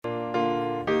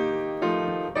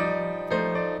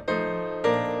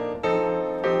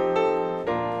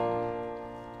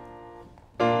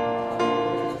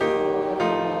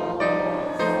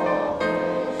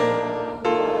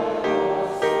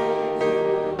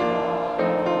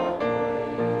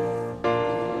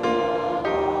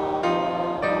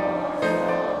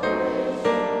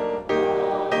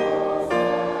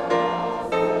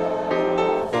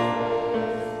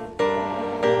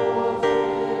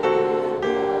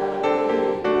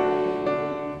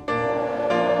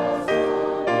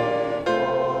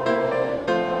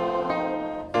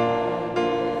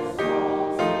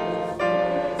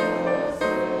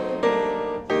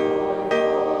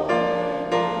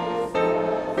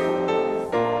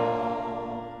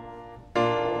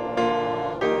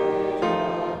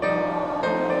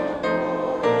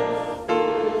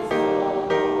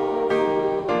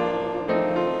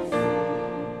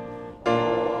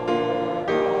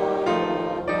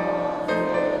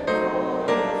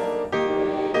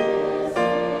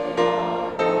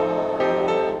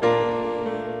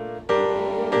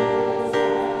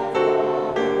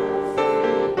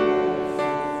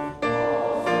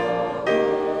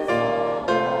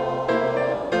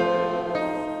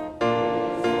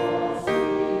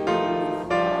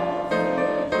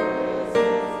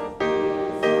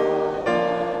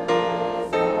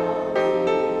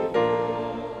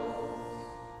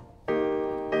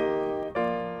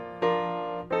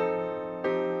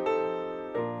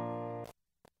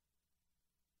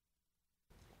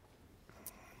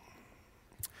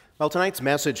Well, tonight's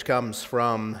message comes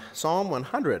from Psalm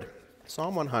 100.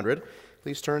 Psalm 100.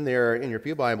 Please turn there in your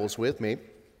pew Bibles with me.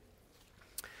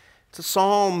 It's a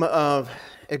psalm of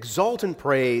exultant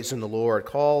praise in the Lord.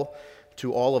 Call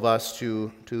to all of us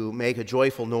to make a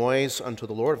joyful noise unto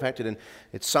the Lord. In fact,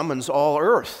 it summons all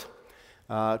earth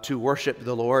to worship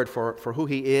the Lord for who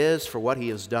He is, for what He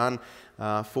has done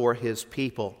for His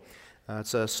people.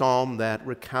 It's a psalm that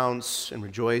recounts and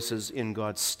rejoices in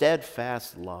God's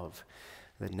steadfast love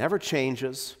that never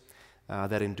changes,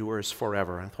 that endures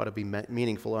forever. I thought it'd be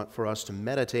meaningful for us to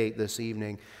meditate this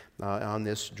evening on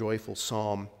this joyful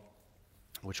psalm,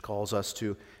 which calls us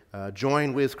to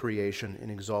join with creation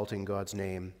in exalting God's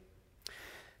name.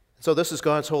 So this is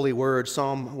God's holy word,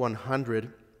 Psalm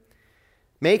 100.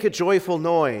 Make a joyful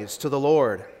noise to the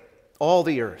Lord, all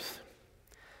the earth.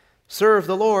 Serve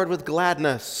the Lord with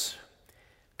gladness.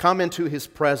 Come into His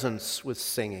presence with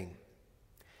singing.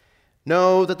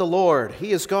 Know that the Lord,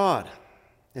 He is God.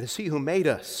 It is He who made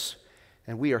us,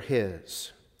 and we are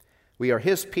His. We are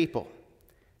His people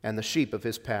and the sheep of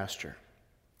His pasture.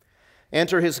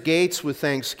 Enter His gates with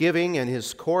thanksgiving and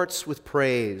His courts with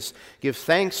praise. Give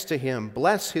thanks to Him.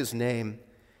 Bless His name,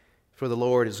 for the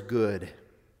Lord is good.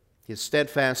 His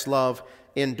steadfast love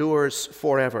endures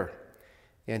forever,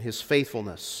 and His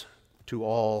faithfulness to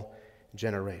all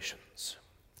generations.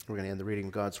 We're going to end the reading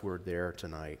of God's Word there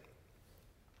tonight.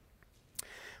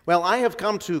 Well, I have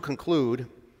come to conclude,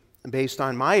 based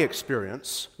on my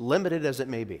experience, limited as it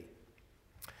may be,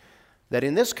 that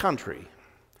in this country,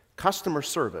 customer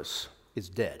service is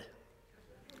dead.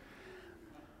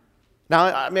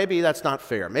 Now, maybe that's not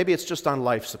fair. Maybe it's just on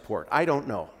life support. I don't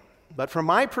know. But from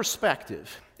my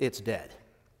perspective, it's dead.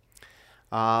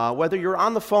 Whether you're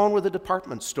on the phone with a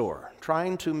department store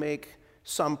trying to make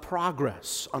some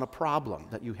progress on a problem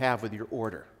that you have with your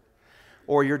order,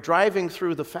 or you're driving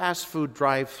through the fast food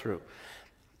drive-thru,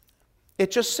 it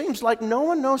just seems like no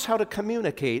one knows how to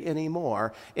communicate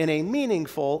anymore in a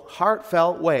meaningful,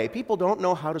 heartfelt way. People don't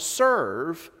know how to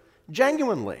serve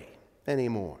genuinely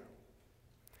anymore.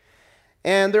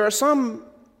 And there are some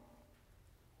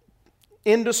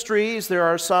industries, there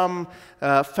are some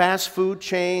fast food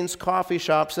chains, coffee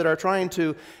shops that are trying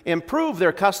to improve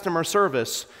their customer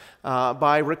service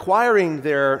by requiring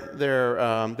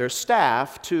their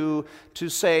staff to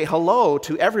say hello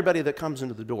to everybody that comes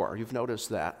into the door. You've noticed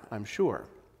that, I'm sure.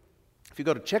 If you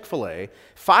go to Chick-fil-A,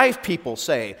 5 people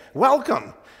say,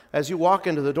 "Welcome," as you walk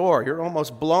into the door. You're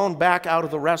almost blown back out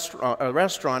of the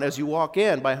restaurant as you walk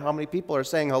in by how many people are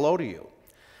saying hello to you.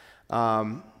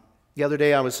 The other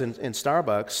day I was in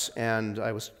Starbucks, and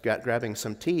I was grabbing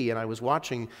some tea, and I was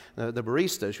watching the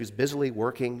barista. She was busily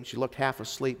working. She looked half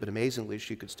asleep, but amazingly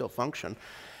she could still function.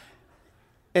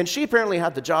 And she apparently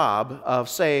had the job of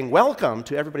saying welcome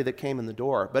to everybody that came in the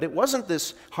door. But it wasn't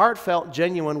this heartfelt,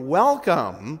 genuine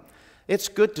welcome. It's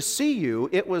good to see you.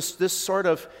 It was this sort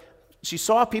of, she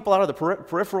saw people out of the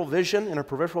peripheral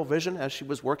vision as she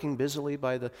was working busily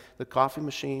by the coffee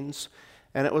machines.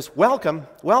 And it was welcome,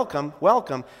 welcome,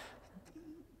 welcome.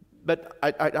 But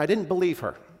I didn't believe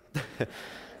her.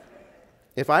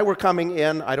 If I were coming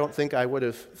in, I don't think I would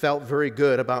have felt very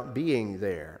good about being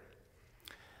there.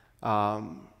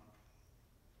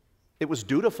 It was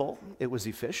dutiful. It was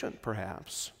efficient,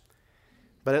 perhaps.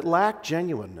 But it lacked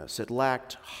genuineness. It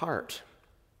lacked heart.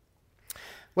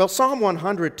 Well, Psalm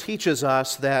 100 teaches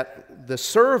us that the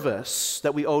service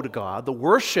that we owe to God, the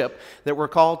worship that we're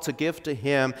called to give to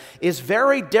Him, is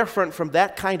very different from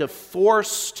that kind of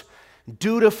forced,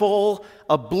 dutiful,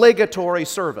 obligatory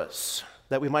service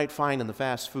that we might find in the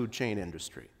fast food chain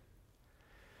industry.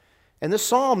 And this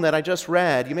psalm that I just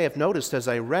read, you may have noticed as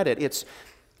I read it, it's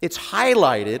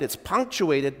highlighted, it's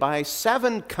punctuated by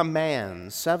 7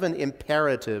 commands, 7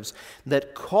 imperatives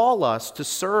that call us to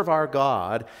serve our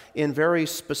God in very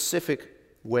specific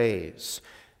ways,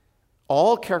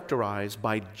 all characterized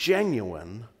by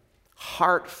genuine,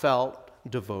 heartfelt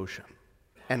devotion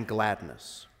and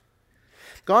gladness.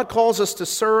 God calls us to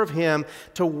serve Him,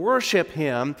 to worship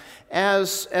Him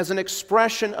as an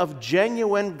expression of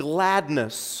genuine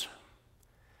gladness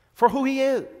for who He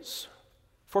is,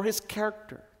 for His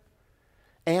character,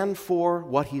 and for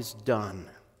what He's done.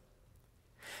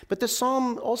 But this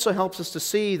psalm also helps us to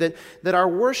see that our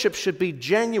worship should be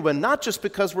genuine, not just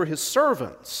because we're His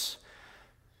servants,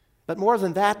 but more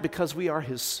than that, because we are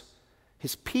His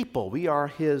people, we are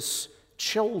His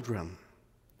children.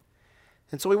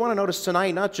 And so we want to notice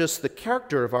tonight not just the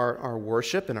character of our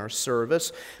worship and our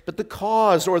service, but the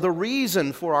cause or the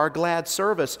reason for our glad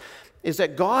service is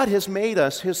that God has made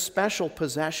us His special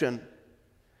possession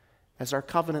as our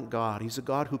covenant God. He's a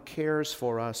God who cares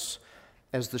for us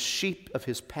as the sheep of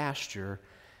His pasture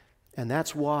And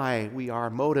that's why we are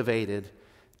motivated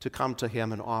to come to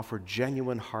Him and offer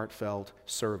genuine, heartfelt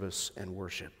service and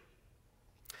worship.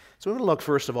 So we're going to look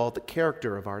first of all at the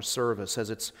character of our service as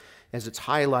it's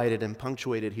highlighted and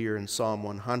punctuated here in Psalm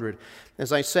 100.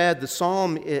 As I said, the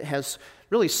psalm has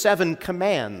really 7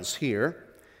 commands here,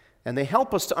 and they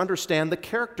help us to understand the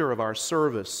character of our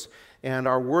service and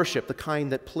our worship, the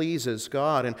kind that pleases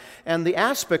God. And the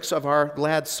aspects of our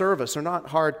glad service are not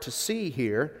hard to see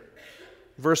here.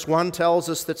 Verse 1 tells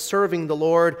us that serving the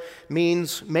Lord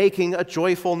means making a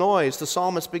joyful noise. The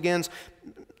psalmist begins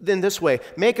in this way: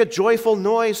 make a joyful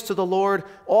noise to the Lord,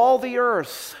 all the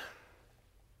earth.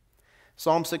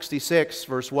 Psalm 66,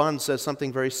 verse 1 says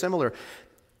something very similar.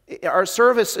 Our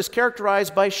service is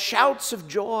characterized by shouts of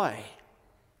joy,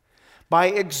 by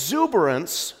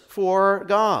exuberance for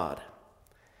God.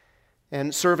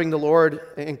 And serving the Lord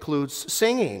includes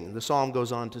singing. The psalm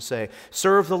goes on to say,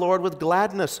 serve the Lord with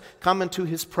gladness, come into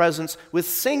His presence with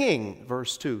singing,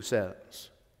 verse 2 says.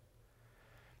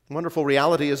 The wonderful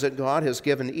reality is that God has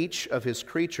given each of His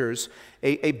creatures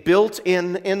a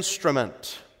built-in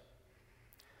instrument.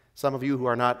 Some of you who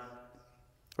are not,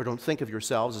 or don't think of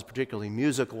yourselves as particularly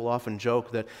musical, will often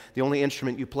joke that the only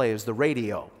instrument you play is the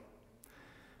radio.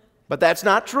 But that's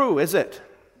not true, is it?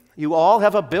 You all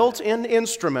have a built-in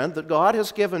instrument that God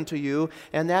has given to you,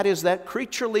 and that is that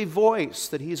creaturely voice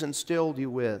that He's instilled you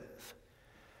with.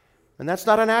 And that's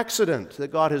not an accident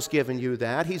that God has given you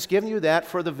that. He's given you that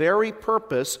for the very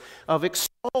purpose of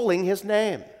extolling His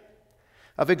name,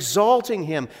 of exalting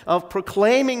Him, of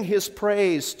proclaiming His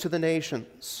praise to the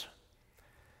nations.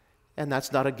 And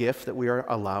that's not a gift that we are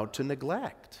allowed to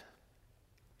neglect.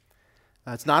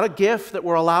 It's not a gift that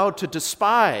we're allowed to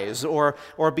despise or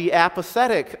be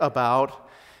apathetic about.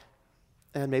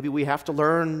 And maybe we have to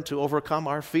learn to overcome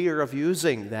our fear of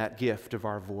using that gift of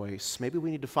our voice. Maybe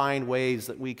we need to find ways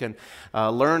that we can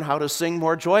learn how to sing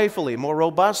more joyfully, more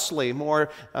robustly, more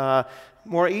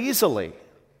easily.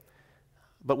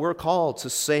 But we're called to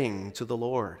sing to the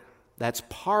Lord. That's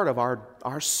part of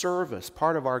our service,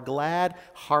 part of our glad,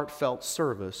 heartfelt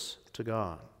service to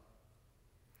God.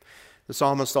 The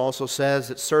psalmist also says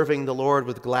that serving the Lord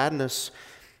with gladness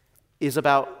is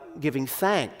about giving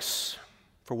thanks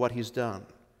for what He's done,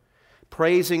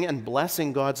 praising and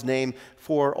blessing God's name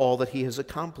for all that He has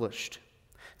accomplished.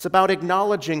 It's about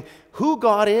acknowledging who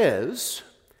God is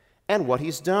and what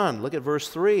He's done. Look at verse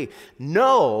 3.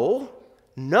 Know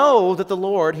that the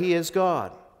Lord, He is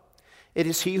God. It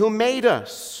is He who made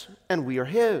us, and we are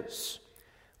His.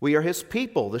 We are His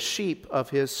people, the sheep of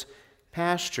His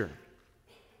pasture.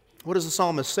 What is the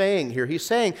psalmist saying here? He's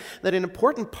saying that an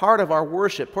important part of our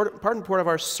worship, part of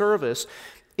our service,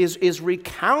 is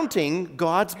recounting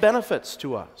God's benefits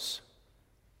to us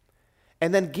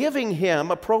and then giving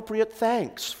Him appropriate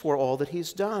thanks for all that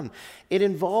He's done. It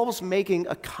involves making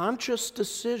a conscious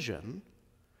decision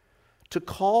to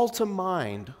call to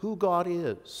mind who God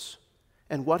is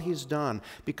and what He's done,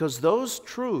 because those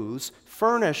truths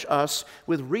furnish us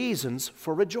with reasons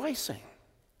for rejoicing.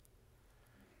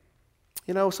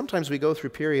 You know, sometimes we go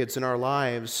through periods in our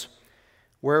lives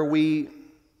where we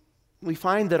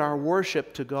find that our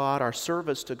worship to God, our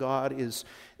service to God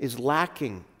is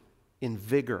lacking in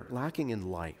vigor, lacking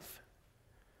in life.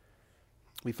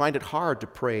 We find it hard to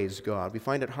praise God. We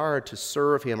find it hard to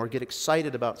serve Him or get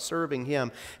excited about serving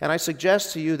Him. And I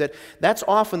suggest to you that that's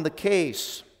often the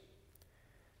case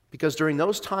because during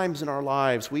those times in our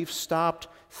lives, we've stopped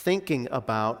thinking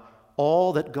about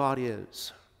all that God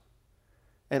is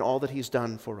and all that He's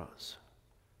done for us.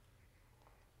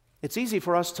 It's easy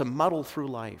for us to muddle through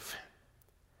life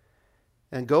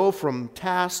and go from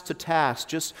task to task,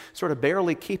 just sort of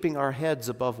barely keeping our heads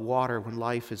above water when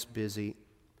life is busy.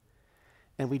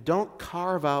 And we don't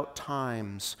carve out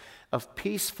times of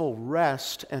peaceful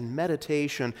rest and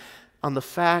meditation on the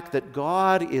fact that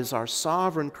God is our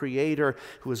sovereign Creator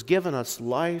who has given us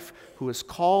life, who has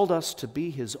called us to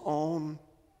be His own,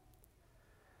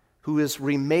 who has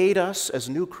remade us as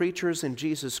new creatures in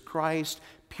Jesus Christ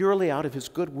purely out of His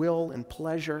goodwill and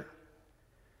pleasure,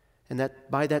 and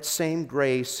that by that same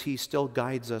grace He still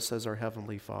guides us as our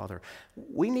Heavenly Father.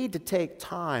 We need to take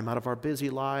time out of our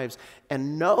busy lives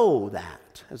and know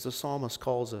that, as the psalmist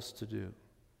calls us to do,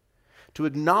 to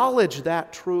acknowledge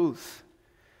that truth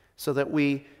so that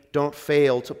we don't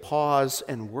fail to pause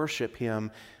and worship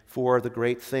Him for the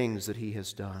great things that He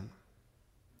has done.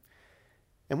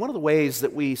 And one of the ways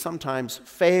that we sometimes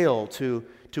fail to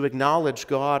acknowledge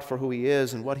God for who He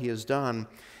is and what He has done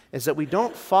is that we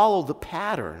don't follow the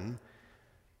pattern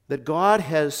that God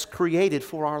has created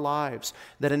for our lives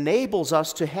that enables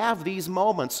us to have these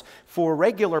moments for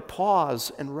regular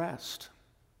pause and rest.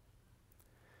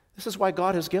 This is why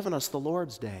God has given us the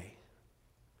Lord's Day.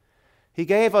 He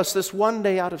gave us this one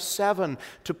day out of 7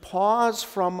 to pause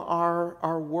from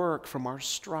our work, from our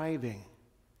striving,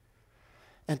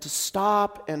 and to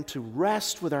stop and to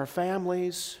rest with our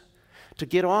families, to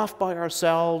get off by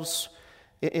ourselves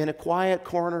in a quiet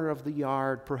corner of the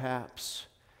yard, perhaps,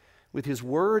 with His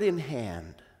Word in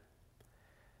hand,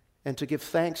 and to give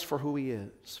thanks for who He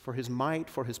is, for His might,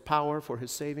 for His power, for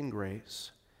His saving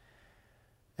grace,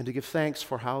 and to give thanks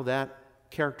for how that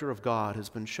character of God has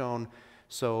been shown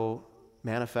so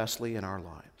manifestly in our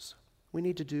lives. We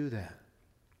need to do that.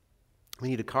 We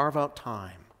need to carve out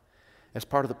time as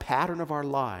part of the pattern of our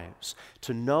lives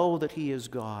to know that He is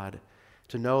God,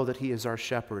 to know that He is our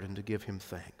shepherd, and to give Him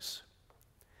thanks.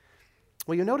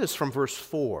 Well, you notice from verse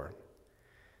 4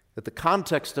 that the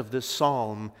context of this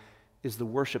psalm is the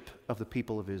worship of the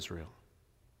people of Israel.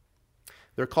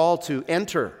 They're called to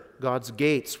enter God's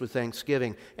gates with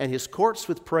thanksgiving and His courts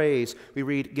with praise. We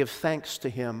read, "Give thanks to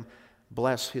Him,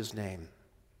 bless His name."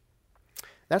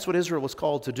 That's what Israel was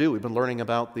called to do. We've been learning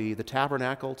about the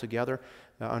tabernacle together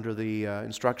under the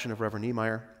instruction of Reverend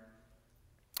Niemeyer.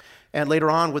 And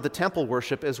later on with the temple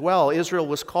worship as well, Israel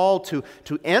was called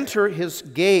to enter His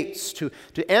gates, to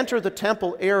enter the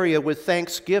temple area with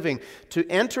thanksgiving, to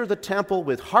enter the temple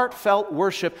with heartfelt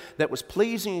worship that was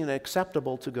pleasing and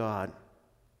acceptable to God.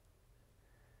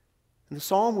 And the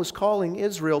psalm was calling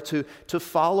Israel to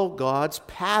follow God's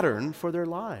pattern for their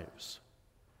lives.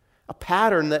 A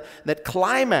pattern that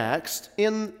climaxed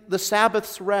in the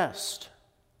Sabbath's rest.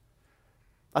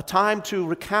 A time to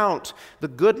recount the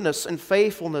goodness and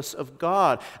faithfulness of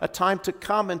God. A time to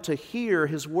come and to hear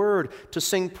His word, to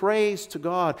sing praise to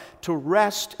God, to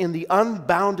rest in the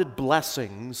unbounded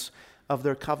blessings of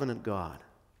their covenant God.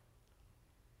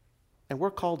 And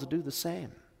we're called to do the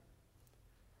same.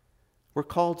 We're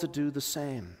called to do the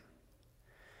same.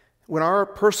 When our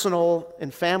personal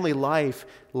and family life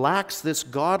lacks this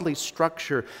godly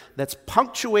structure that's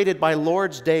punctuated by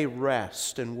Lord's Day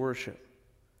rest and worship,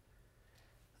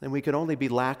 then we can only be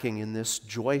lacking in this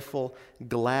joyful,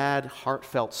 glad,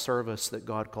 heartfelt service that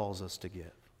God calls us to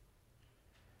give.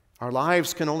 Our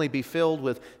lives can only be filled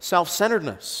with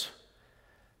self-centeredness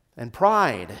and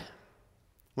pride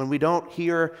when we don't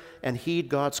hear and heed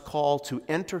God's call to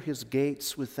enter His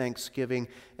gates with thanksgiving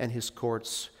and His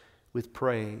courts with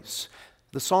praise.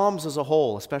 The Psalms as a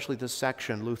whole, especially this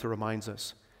section, Luther reminds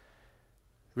us,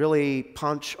 really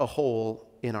punch a hole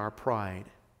in our pride.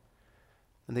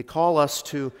 And they call us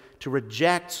to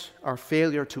reject our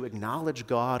failure to acknowledge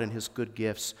God and His good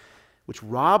gifts, which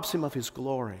robs Him of His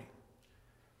glory,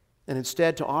 and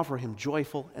instead to offer Him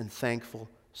joyful and thankful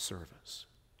service.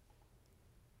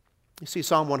 You see,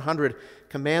 Psalm 100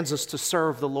 commands us to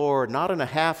serve the Lord, not in a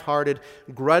half-hearted,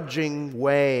 grudging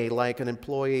way like an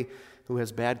employee who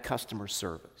has bad customer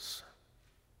service.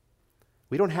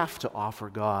 We don't have to offer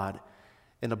God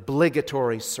an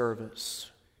obligatory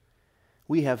service.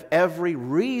 We have every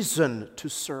reason to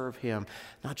serve Him,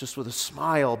 not just with a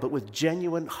smile, but with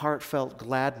genuine, heartfelt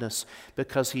gladness,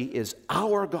 because He is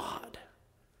our God,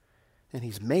 and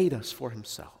He's made us for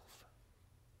Himself.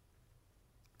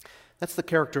 That's the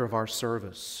character of our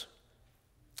service.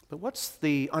 But what's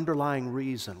the underlying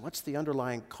reason? What's the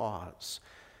underlying cause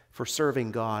for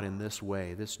serving God in this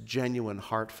way, this genuine,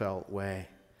 heartfelt way?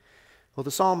 Well, the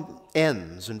psalm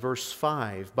ends in verse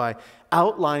 5 by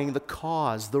outlining the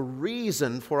cause, the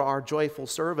reason for our joyful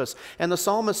service. And the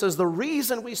psalmist says the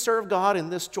reason we serve God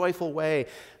in this joyful way,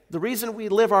 the reason we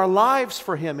live our lives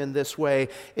for Him in this way,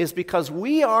 is because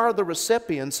we are the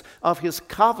recipients of His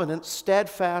covenant,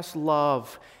 steadfast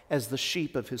love as the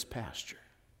sheep of His pasture.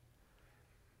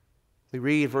 We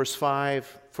read verse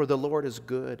 5, "For the Lord is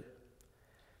good.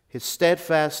 His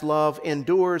steadfast love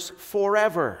endures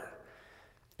forever,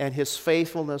 and His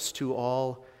faithfulness to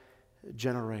all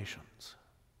generations."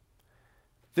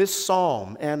 This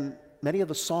psalm and many of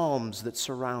the psalms that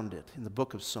surround it in the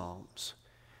book of Psalms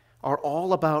are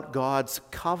all about God's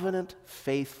covenant,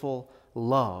 faithful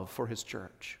love for His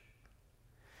church.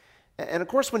 And of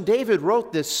course, when David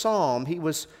wrote this psalm, he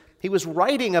was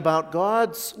writing about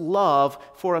God's love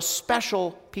for a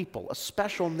special people, a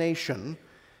special nation.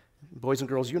 Boys and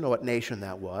girls, you know what nation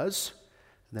that was.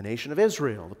 The nation of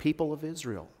Israel, the people of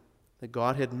Israel that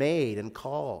God had made and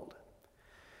called.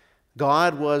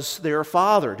 God was their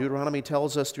father. Deuteronomy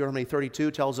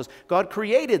 32 tells us, God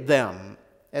created them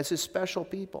as His special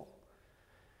people.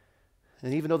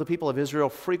 And even though the people of Israel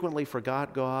frequently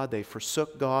forgot God, they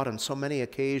forsook God on so many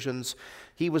occasions,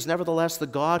 He was nevertheless the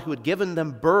God who had given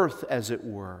them birth, as it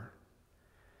were.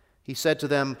 He said to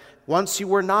them, "Once you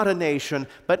were not a nation,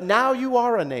 but now you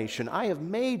are a nation. I have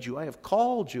made you, I have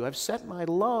called you, I've set my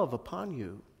love upon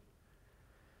you."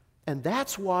 And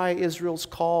that's why Israel's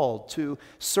called to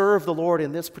serve the Lord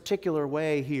in this particular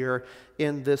way here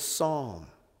in this psalm.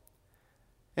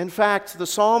 In fact, the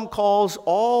psalm calls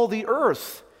all the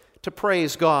earth to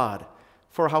praise God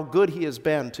for how good He has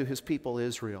been to His people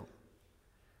Israel.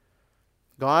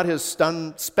 God has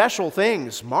done special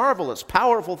things, marvelous,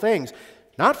 powerful things,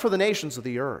 not for the nations of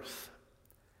the earth,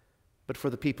 but for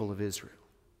the people of Israel.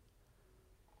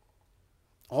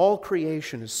 All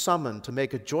creation is summoned to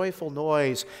make a joyful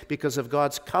noise because of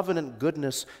God's covenant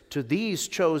goodness to these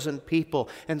chosen people.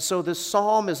 And so this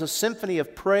psalm is a symphony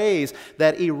of praise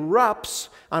that erupts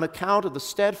on account of the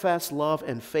steadfast love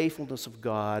and faithfulness of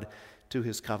God to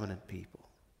His covenant people.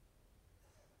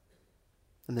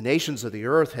 And the nations of the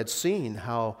earth had seen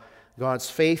how God's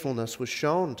faithfulness was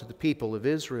shown to the people of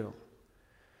Israel.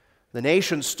 The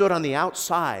nations stood on the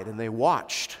outside and they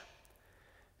watched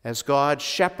as God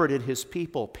shepherded His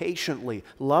people patiently,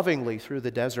 lovingly through the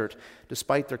desert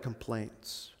despite their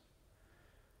complaints.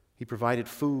 He provided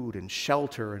food and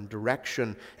shelter and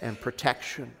direction and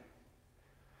protection.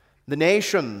 The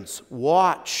nations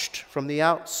watched from the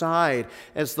outside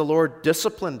as the Lord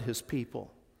disciplined His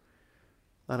people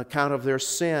on account of their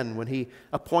sin when He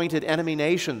appointed enemy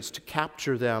nations to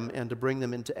capture them and to bring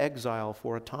them into exile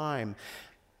for a time.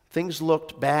 Things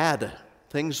looked bad.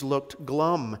 Things looked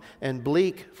glum and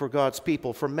bleak for God's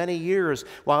people for many years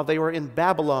while they were in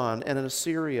Babylon and in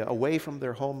Assyria, away from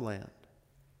their homeland.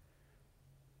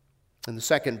 In the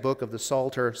second book of the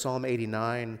Psalter, Psalm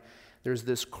 89, there's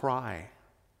this cry,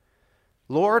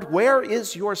 "Lord, where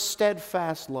is your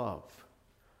steadfast love,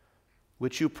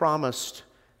 which you promised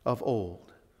of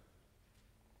old?"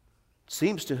 It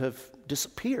seems to have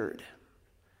disappeared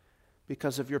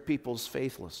because of your people's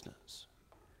faithlessness.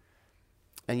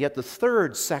 And yet the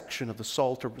third section of the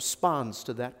Psalter responds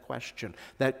to that question,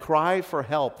 that cry for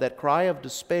help, that cry of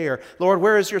despair. Lord,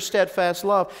 where is your steadfast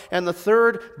love? And the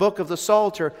third book of the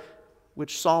Psalter,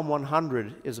 which Psalm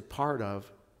 100 is a part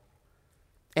of,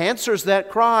 answers that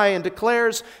cry and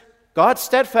declares God's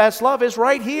steadfast love is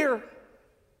right here,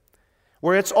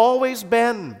 where it's always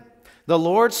been. The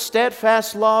Lord's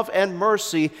steadfast love and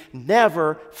mercy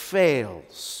never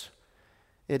fails.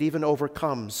 It even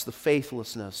overcomes the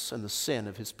faithlessness and the sin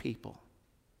of His people.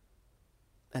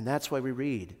 And that's why we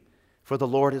read, "For the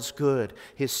Lord is good,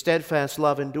 His steadfast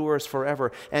love endures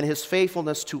forever, and His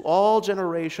faithfulness to all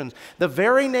generations." The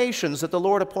very nations that the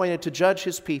Lord appointed to judge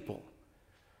His people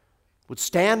would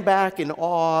stand back in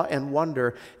awe and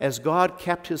wonder as God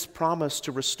kept His promise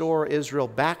to restore Israel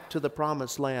back to the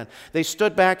promised land. They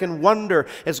stood back in wonder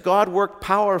as God worked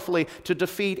powerfully to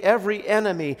defeat every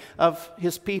enemy of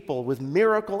His people with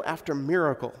miracle after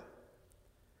miracle.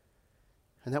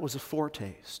 And that was a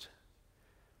foretaste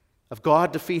of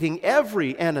God defeating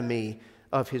every enemy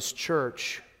of His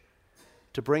church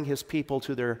to bring His people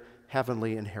to their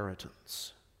heavenly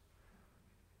inheritance.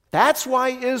 That's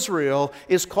why Israel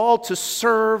is called to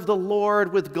serve the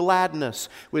Lord with gladness,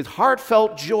 with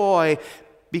heartfelt joy,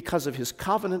 because of His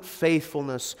covenant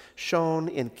faithfulness shown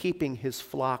in keeping His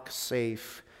flock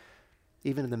safe,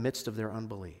 even in the midst of their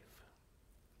unbelief.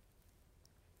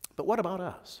 But what about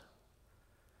us?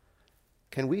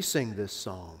 Can we sing this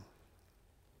psalm?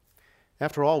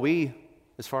 After all, we,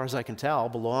 as far as I can tell,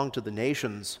 belong to the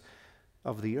nations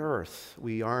of the earth.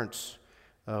 We aren't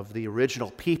of the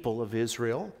original people of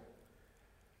Israel.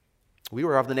 We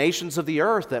were of the nations of the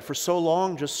earth that for so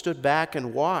long just stood back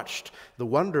and watched the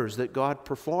wonders that God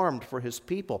performed for His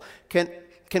people.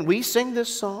 Can we sing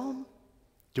this psalm?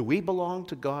 Do we belong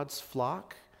to God's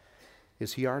flock?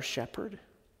 Is He our shepherd?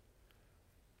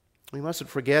 We mustn't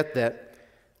forget that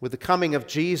with the coming of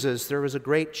Jesus, there was a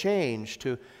great change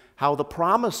to how the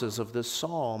promises of this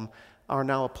psalm are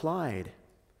now applied.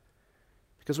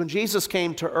 Because when Jesus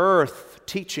came to earth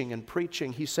teaching and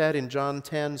preaching, He said in John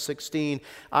 10:16,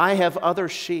 "I have other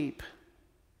sheep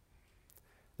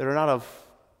that are not of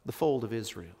the fold of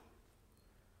Israel,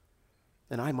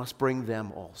 and I must bring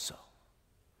them also.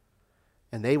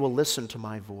 And they will listen to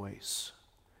my voice.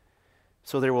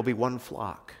 So there will be one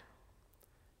flock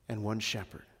and one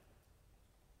shepherd."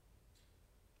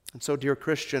 And so, dear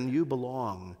Christian, you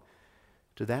belong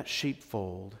to that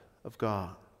sheepfold of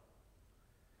God.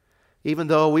 Even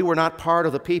though we were not part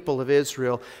of the people of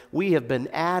Israel, we have been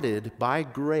added by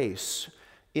grace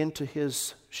into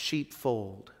His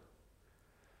sheepfold.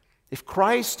 If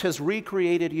Christ has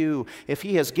recreated you, if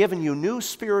He has given you new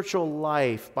spiritual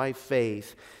life by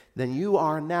faith, then you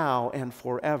are now and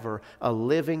forever a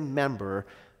living member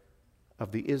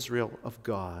of the Israel of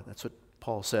God. That's what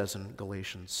Paul says in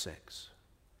Galatians 6.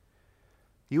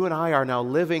 You and I are now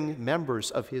living members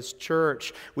of His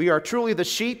church. We are truly the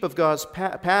sheep of God's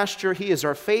pasture. He is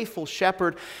our faithful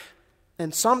shepherd.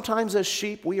 And sometimes as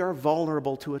sheep, we are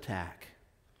vulnerable to attack.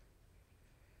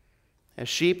 As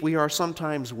sheep, we are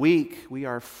sometimes weak, we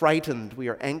are frightened, we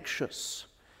are anxious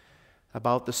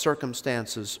about the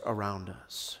circumstances around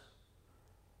us.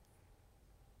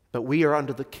 But we are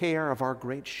under the care of our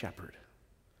great shepherd,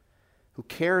 who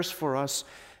cares for us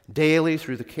daily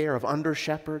through the care of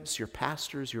under-shepherds, your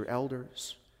pastors, your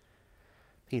elders.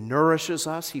 He nourishes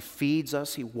us, He feeds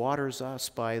us, He waters us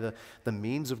by the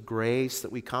means of grace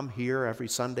that we come here every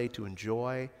Sunday to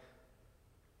enjoy.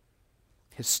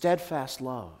 His steadfast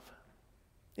love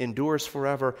endures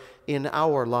forever in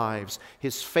our lives.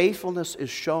 His faithfulness is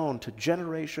shown to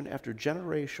generation after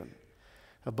generation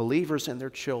of believers and their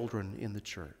children in the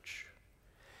church.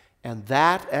 And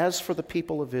that, as for the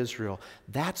people of Israel,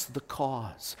 that's the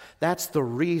cause. That's the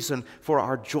reason for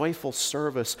our joyful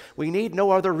service. We need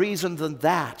no other reason than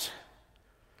that.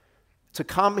 To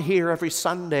come here every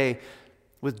Sunday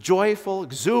with joyful,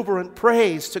 exuberant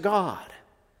praise to God.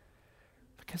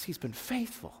 Because He's been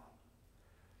faithful.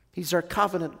 He's our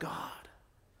covenant God.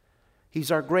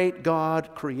 He's our great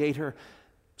God, Creator,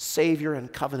 Savior,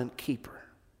 and covenant keeper.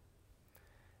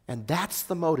 And that's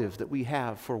the motive that we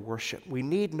have for worship. We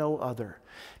need no other.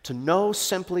 To know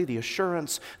simply the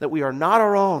assurance that we are not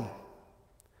our own,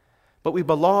 but we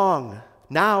belong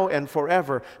now and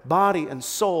forever, body and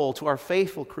soul, to our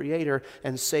faithful Creator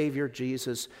and Savior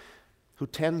Jesus, who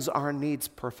tends our needs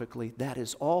perfectly. That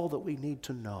is all that we need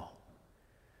to know,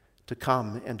 to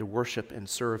come and to worship and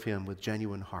serve Him with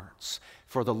genuine hearts.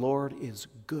 For the Lord is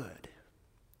good,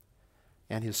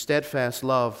 and His steadfast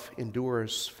love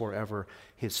endures forever,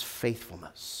 His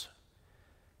faithfulness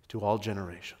to all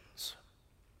generations.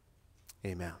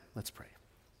 Amen. Let's pray.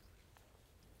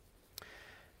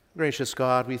 Gracious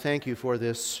God, we thank You for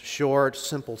this short,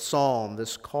 simple psalm,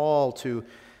 this call to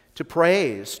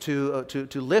praise, to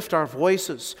lift our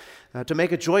voices, to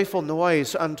make a joyful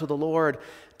noise unto the Lord,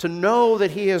 to know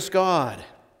that He is God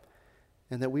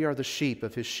and that we are the sheep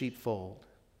of His sheepfold.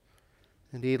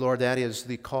 Indeed, Lord, that is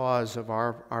the cause of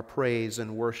our praise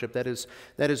and worship. That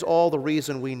is all the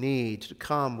reason we need to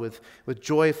come with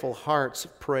joyful hearts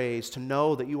of praise, to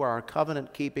know that You are our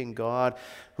covenant-keeping God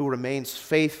who remains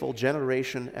faithful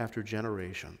generation after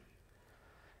generation.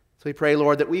 So we pray,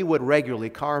 Lord, that we would regularly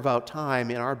carve out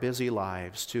time in our busy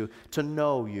lives to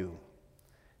know You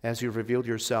as You've revealed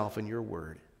Yourself in Your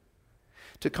Word.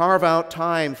 To carve out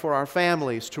time for our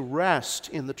families to rest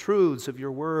in the truths of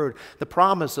Your Word, the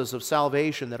promises of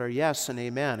salvation that are yes and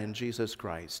amen in Jesus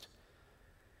Christ.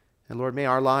 And Lord, may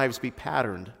our lives be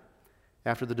patterned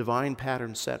after the divine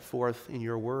pattern set forth in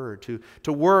Your Word,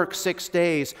 to work 6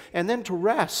 days and then to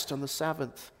rest on the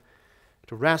seventh,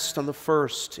 to rest on the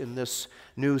first in this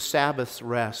new Sabbath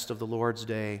rest of the Lord's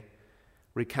day,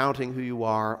 recounting who You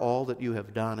are, all that You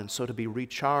have done, and so to be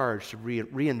recharged,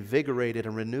 reinvigorated,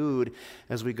 and renewed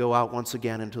as we go out once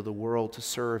again into the world to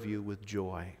serve You with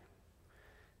joy.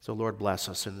 So Lord, bless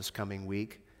us in this coming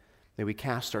week. May we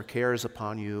cast our cares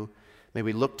upon You. May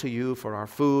we look to You for our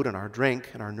food and our drink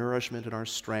and our nourishment and our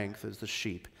strength as the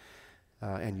sheep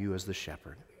and You as the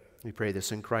shepherd. We pray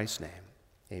this in Christ's name.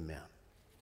 Amen.